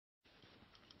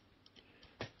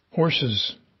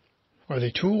Horses. Are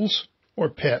they tools or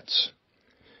pets?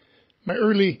 My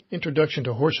early introduction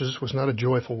to horses was not a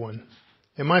joyful one.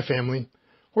 In my family,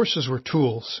 horses were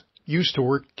tools, used to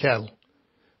work cattle.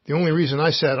 The only reason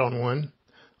I sat on one,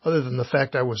 other than the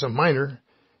fact I was a minor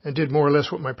and did more or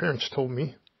less what my parents told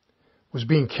me, was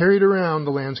being carried around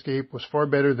the landscape was far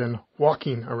better than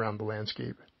walking around the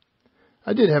landscape.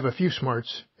 I did have a few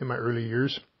smarts in my early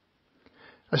years.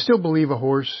 I still believe a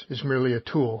horse is merely a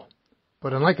tool,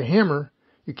 but unlike a hammer,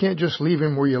 you can't just leave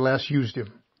him where you last used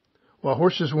him. While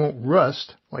horses won't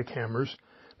rust like hammers,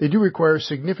 they do require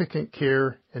significant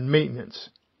care and maintenance.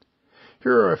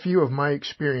 Here are a few of my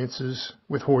experiences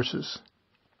with horses.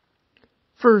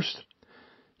 First,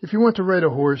 if you want to ride a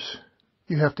horse,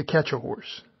 you have to catch a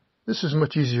horse. This is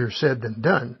much easier said than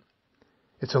done.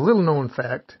 It's a little-known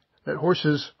fact that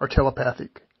horses are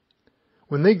telepathic.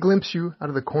 When they glimpse you out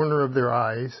of the corner of their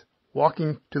eyes,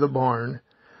 walking to the barn,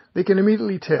 they can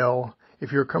immediately tell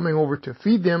if you're coming over to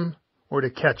feed them or to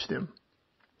catch them.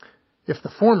 If the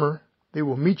former, they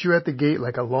will meet you at the gate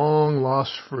like a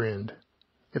long-lost friend.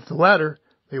 If the latter,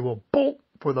 they will bolt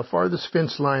for the farthest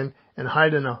fence line and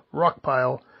hide in a rock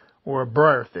pile or a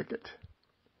briar thicket.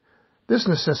 This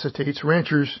necessitates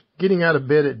ranchers getting out of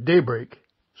bed at daybreak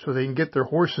so they can get their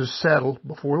horses saddled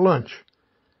before lunch.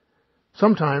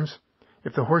 Sometimes,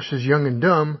 if the horse is young and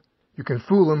dumb, you can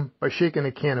fool them by shaking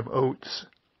a can of oats.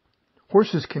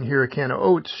 Horses can hear a can of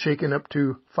oats shaken up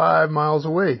to 5 miles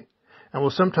away and will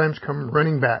sometimes come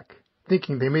running back,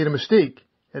 thinking they made a mistake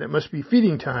and it must be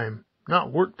feeding time,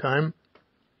 not work time.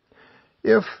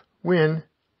 When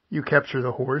you capture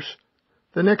the horse,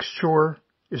 the next chore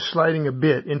is sliding a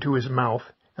bit into his mouth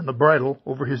and the bridle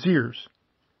over his ears.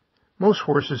 Most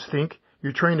horses think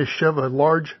you're trying to shove a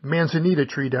large manzanita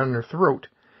tree down their throat,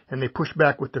 and they push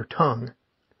back with their tongue.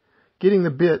 Getting the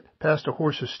bit past a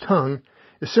horse's tongue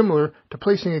is similar to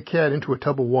placing a cat into a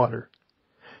tub of water.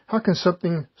 How can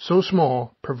something so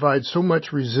small provide so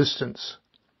much resistance?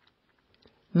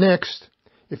 Next,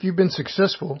 if you've been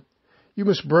successful, you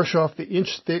must brush off the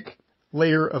inch-thick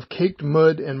layer of caked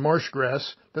mud and marsh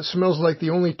grass that smells like the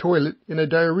only toilet in a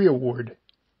diarrhea ward.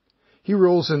 He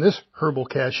rolls in this herbal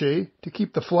cachet to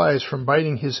keep the flies from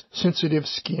biting his sensitive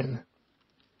skin.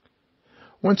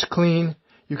 Once clean,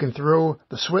 you can throw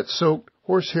the sweat-soaked,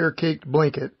 horsehair-caked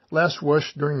blanket last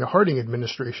washed during the Harding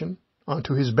administration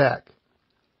onto his back.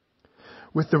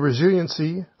 With the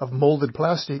resiliency of molded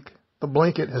plastic, the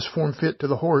blanket has formed fit to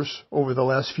the horse over the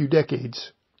last few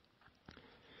decades.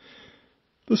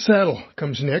 The saddle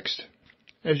comes next.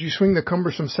 As you swing the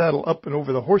cumbersome saddle up and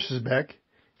over the horse's back,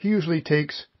 he usually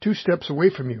takes 2 steps away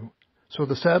from you, so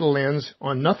the saddle lands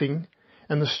on nothing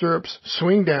and the stirrups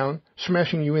swing down,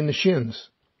 smashing you in the shins.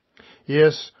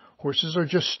 Yes, horses are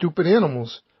just stupid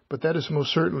animals, but that is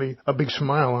most certainly a big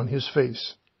smile on his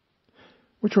face.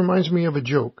 Which reminds me of a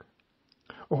joke.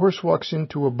 A horse walks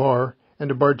into a bar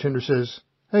and a bartender says,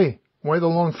 "Hey, why the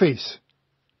long face?"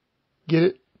 Get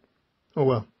it? Oh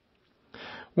well.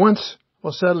 Once,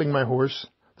 while saddling my horse,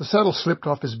 the saddle slipped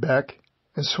off his back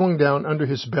and swung down under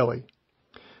his belly.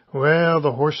 Well,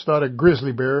 the horse thought a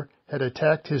grizzly bear had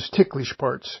attacked his ticklish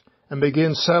parts and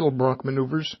began saddle bronc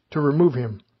maneuvers to remove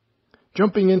him.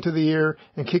 Jumping into the air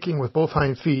and kicking with both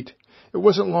hind feet, it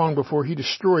wasn't long before he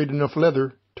destroyed enough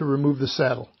leather to remove the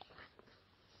saddle.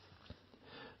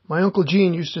 My Uncle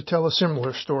Gene used to tell a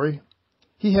similar story.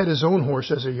 He had his own horse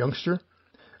as a youngster,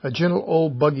 a gentle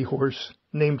old buggy horse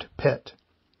named Pet.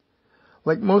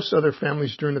 Like most other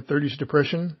families during the 30s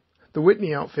Depression, the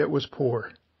Whitney outfit was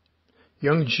poor.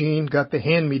 Young Gene got the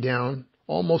hand-me-down,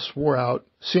 almost wore-out,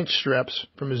 cinch straps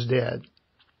from his dad.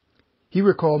 He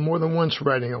recalled more than once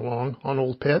riding along on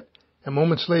old Pet, and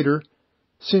moments later,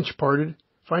 cinch parted,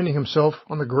 finding himself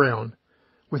on the ground,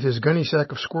 with his gunny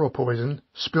sack of squirrel poison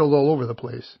spilled all over the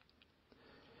place.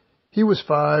 He was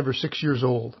 5 or 6 years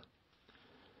old.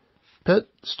 Pet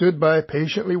stood by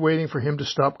patiently waiting for him to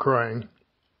stop crying.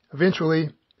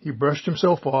 Eventually, he brushed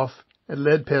himself off and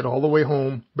led Pet all the way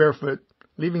home, barefoot,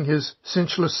 leaving his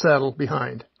cinchless saddle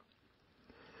behind.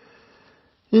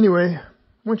 Anyway,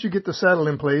 once you get the saddle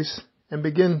in place and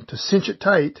begin to cinch it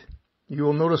tight, you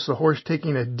will notice the horse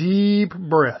taking a deep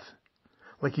breath,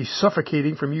 like he's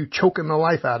suffocating from you choking the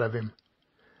life out of him.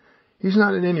 He's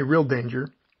not in any real danger.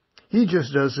 He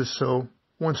just does this so,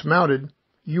 once mounted,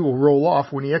 you will roll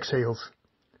off when he exhales,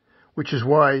 which is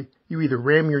why you either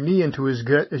ram your knee into his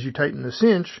gut as you tighten the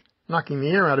cinch, knocking the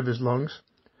air out of his lungs,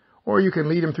 or you can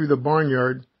lead him through the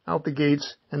barnyard, out the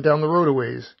gates, and down the road a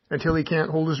ways, until he can't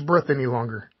hold his breath any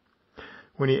longer.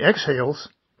 When he exhales,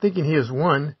 thinking he has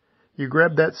won, you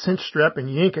grab that cinch strap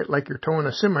and yank it like you're towing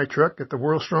a semi-truck at the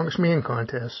World's Strongest Man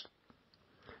contest.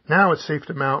 Now it's safe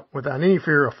to mount without any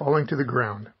fear of falling to the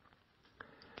ground.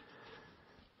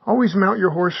 Always mount your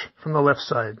horse from the left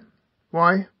side.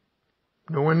 Why?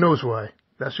 No one knows why.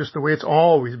 That's just the way it's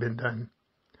always been done.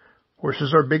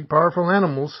 Horses are big, powerful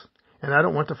animals, and I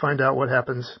don't want to find out what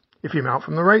happens if you mount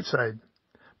from the right side.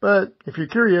 But if you're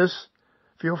curious,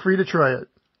 feel free to try it.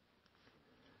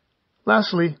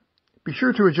 Lastly, be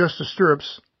sure to adjust the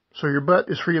stirrups so your butt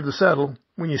is free of the saddle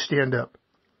when you stand up.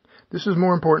 This is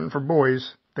more important for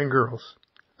boys than girls,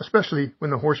 especially when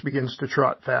the horse begins to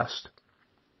trot fast.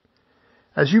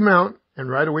 As you mount and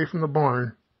ride away from the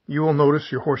barn, you will notice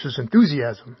your horse's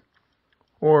enthusiasm,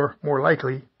 or more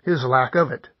likely, his lack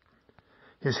of it.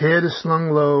 His head is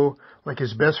slung low like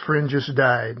his best friend just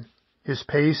died. His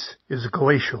pace is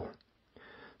glacial.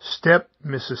 Step,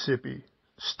 Mississippi.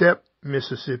 Step,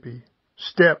 Mississippi.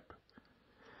 Step.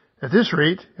 At this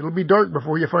rate, it'll be dark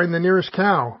before you find the nearest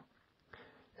cow.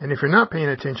 And if you're not paying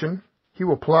attention, he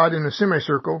will plod in a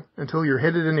semicircle until you're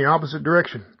headed in the opposite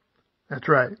direction. That's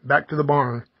right, back to the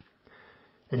barn.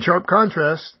 In sharp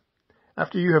contrast,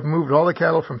 after you have moved all the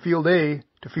cattle from field A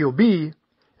to field B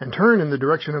and turn in the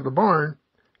direction of the barn,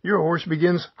 your horse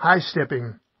begins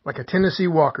high-stepping like a Tennessee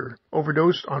Walker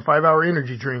overdosed on 5-hour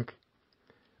energy drink.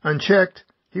 Unchecked,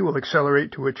 he will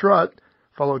accelerate to a trot,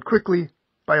 followed quickly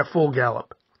by a full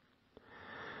gallop.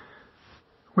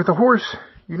 With a horse,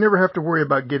 you never have to worry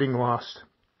about getting lost.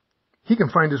 He can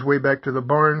find his way back to the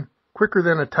barn quicker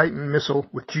than a Titan missile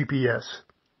with GPS.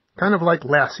 Kind of like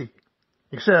Lassie.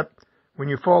 Except, when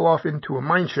you fall off into a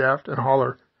mine shaft and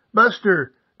holler,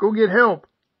 "Buster, go get help,"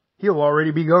 he'll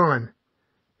already be gone.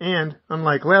 And,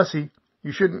 unlike Lassie,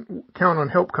 you shouldn't count on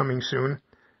help coming soon,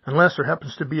 unless there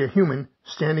happens to be a human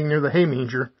standing near the hay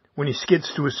manger when he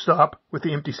skids to a stop with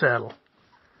the empty saddle.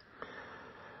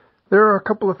 There are a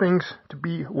couple of things to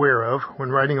be aware of when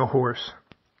riding a horse.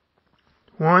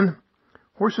 1,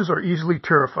 horses are easily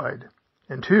terrified.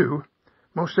 And 2,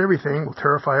 most everything will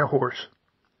terrify a horse,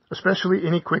 especially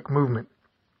any quick movement.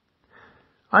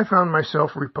 I found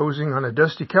myself reposing on a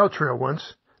dusty cow trail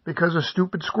once because a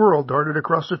stupid squirrel darted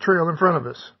across the trail in front of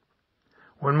us.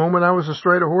 One moment I was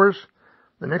astride a horse,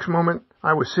 the next moment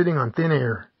I was sitting on thin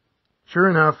air. Sure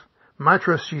enough, my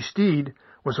trusty steed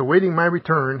was awaiting my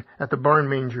return at the barn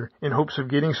manger in hopes of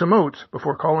getting some oats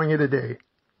before calling it a day.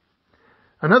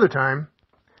 Another time,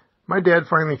 my dad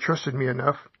finally trusted me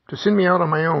enough to send me out on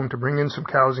my own to bring in some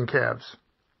cows and calves.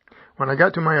 When I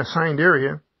got to my assigned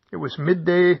area, it was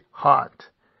midday hot.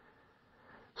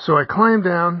 So I climbed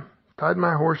down, tied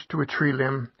my horse to a tree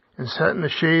limb, and sat in the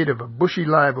shade of a bushy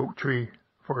live oak tree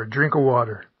for a drink of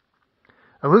water.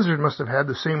 A lizard must have had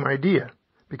the same idea,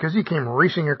 because he came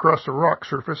racing across the rock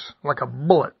surface like a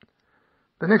bullet.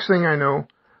 The next thing I know,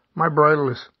 my bridle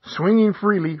is swinging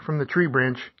freely from the tree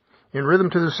branch in rhythm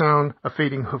to the sound of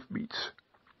fading hoofbeats.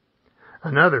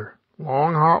 Another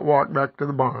long, hot walk back to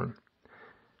the barn.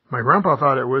 My grandpa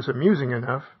thought it was amusing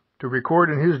enough to record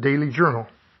in his daily journal.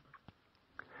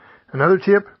 Another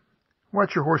tip,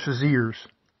 watch your horse's ears.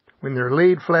 When they're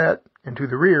laid flat and to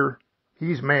the rear,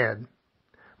 he's mad.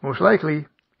 Most likely,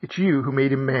 it's you who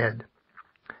made him mad.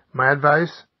 My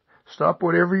advice, stop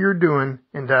whatever you're doing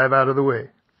and dive out of the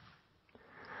way.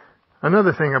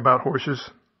 Another thing about horses,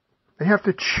 they have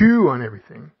to chew on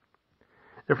everything.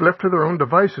 If left to their own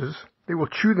devices, they will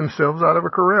chew themselves out of a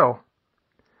corral.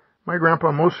 My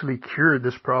grandpa mostly cured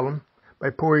this problem by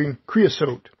pouring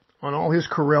creosote on all his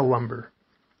corral lumber.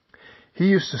 He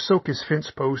used to soak his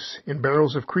fence posts in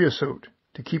barrels of creosote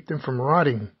to keep them from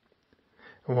rotting.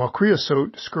 And while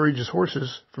creosote discourages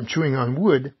horses from chewing on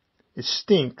wood, it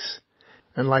stinks,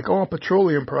 and like all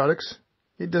petroleum products,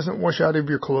 it doesn't wash out of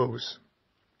your clothes.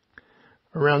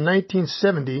 Around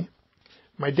 1970,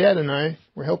 my dad and I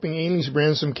were helping Ailey's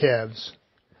brand some calves.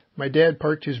 My dad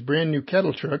parked his brand new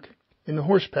cattle truck in the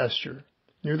horse pasture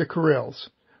near the corrals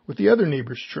with the other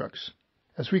neighbors' trucks.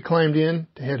 As we climbed in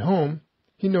to head home,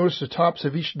 he noticed the tops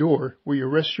of each door where you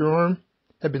rest your arm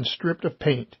had been stripped of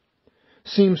paint.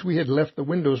 Seems we had left the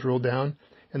windows rolled down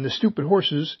and the stupid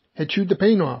horses had chewed the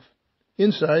paint off,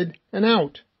 inside and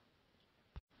out.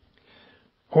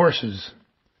 Horses.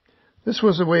 This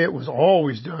was the way it was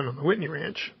always done on the Whitney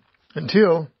Ranch,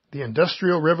 until the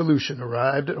Industrial Revolution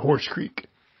arrived at Horse Creek.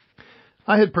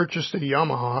 I had purchased a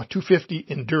Yamaha 250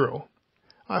 Enduro.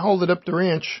 I hauled it up the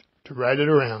ranch to ride it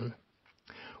around.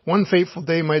 One fateful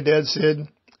day my dad said,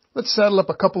 "Let's saddle up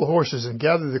a couple of horses and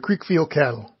gather the Creekfield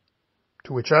cattle."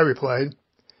 To which I replied,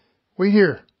 "Wait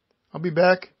here. I'll be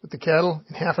back with the cattle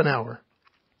in half an hour."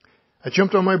 I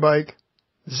jumped on my bike,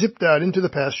 zipped out into the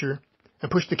pasture,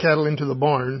 and pushed the cattle into the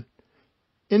barn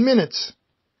in minutes.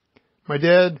 My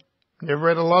dad, never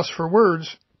at a loss for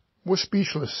words, was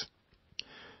speechless.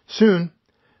 Soon,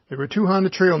 there were 2 Honda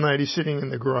Trail 90s sitting in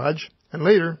the garage, and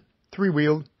later,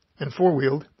 3-wheeled and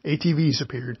 4-wheeled ATVs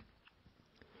appeared.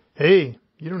 Hey,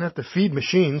 you don't have to feed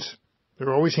machines.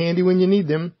 They're always handy when you need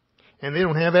them, and they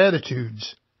don't have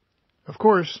attitudes. Of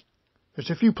course, there's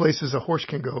a few places a horse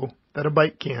can go that a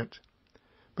bike can't,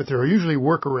 but there are usually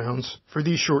workarounds for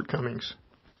these shortcomings.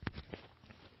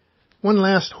 One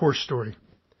last horse story.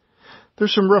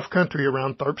 There's some rough country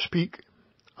around Tharps Peak.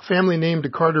 A family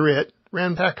named Carteret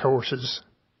ran pack horses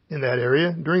in that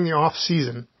area during the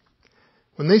off-season.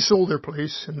 When they sold their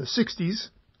place in the 60s,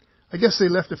 I guess they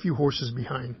left a few horses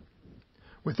behind.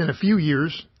 Within a few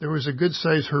years, there was a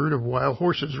good-sized herd of wild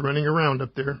horses running around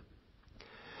up there.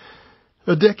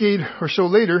 A decade or so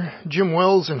later, Jim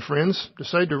Wells and friends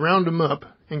decided to round them up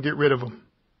and get rid of them.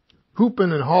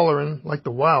 Whooping and hollering like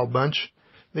the Wild Bunch,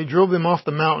 they drove them off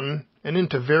the mountain and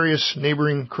into various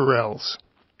neighboring corrals.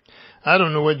 I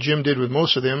don't know what Jim did with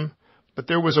most of them, but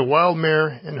there was a wild mare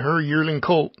and her yearling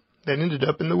colt that ended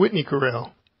up in the Whitney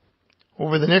corral.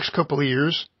 Over the next couple of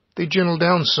years, they gentled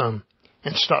down some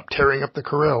and stopped tearing up the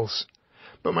corrals,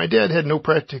 but my dad had no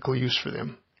practical use for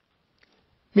them.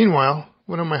 Meanwhile,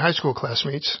 one of my high school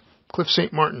classmates, Cliff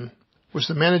St. Martin, was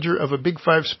the manager of a Big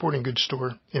 5 sporting goods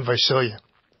store in Visalia.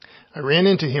 I ran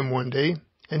into him one day,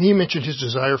 and he mentioned his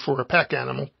desire for a pack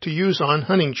animal to use on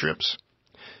hunting trips.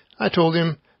 I told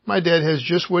him my dad has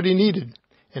just what he needed,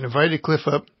 and invited Cliff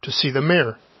up to see the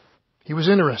mare. He was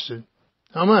interested.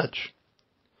 How much?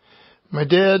 My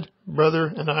dad, brother,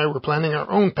 and I were planning our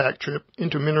own pack trip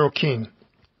into Mineral King.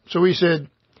 So he said,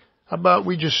 how about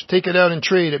we just take it out and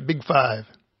trade at Big 5?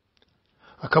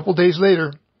 A couple days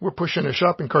later, we're pushing a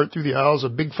shopping cart through the aisles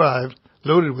of Big 5,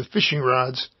 loaded with fishing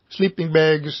rods, sleeping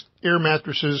bags, air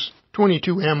mattresses,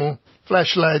 .22 ammo,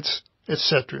 flashlights,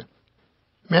 etc.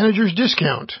 Manager's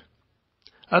discount.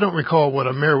 I don't recall what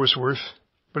a mare was worth,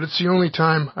 but it's the only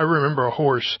time I remember a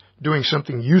horse doing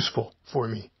something useful for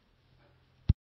me.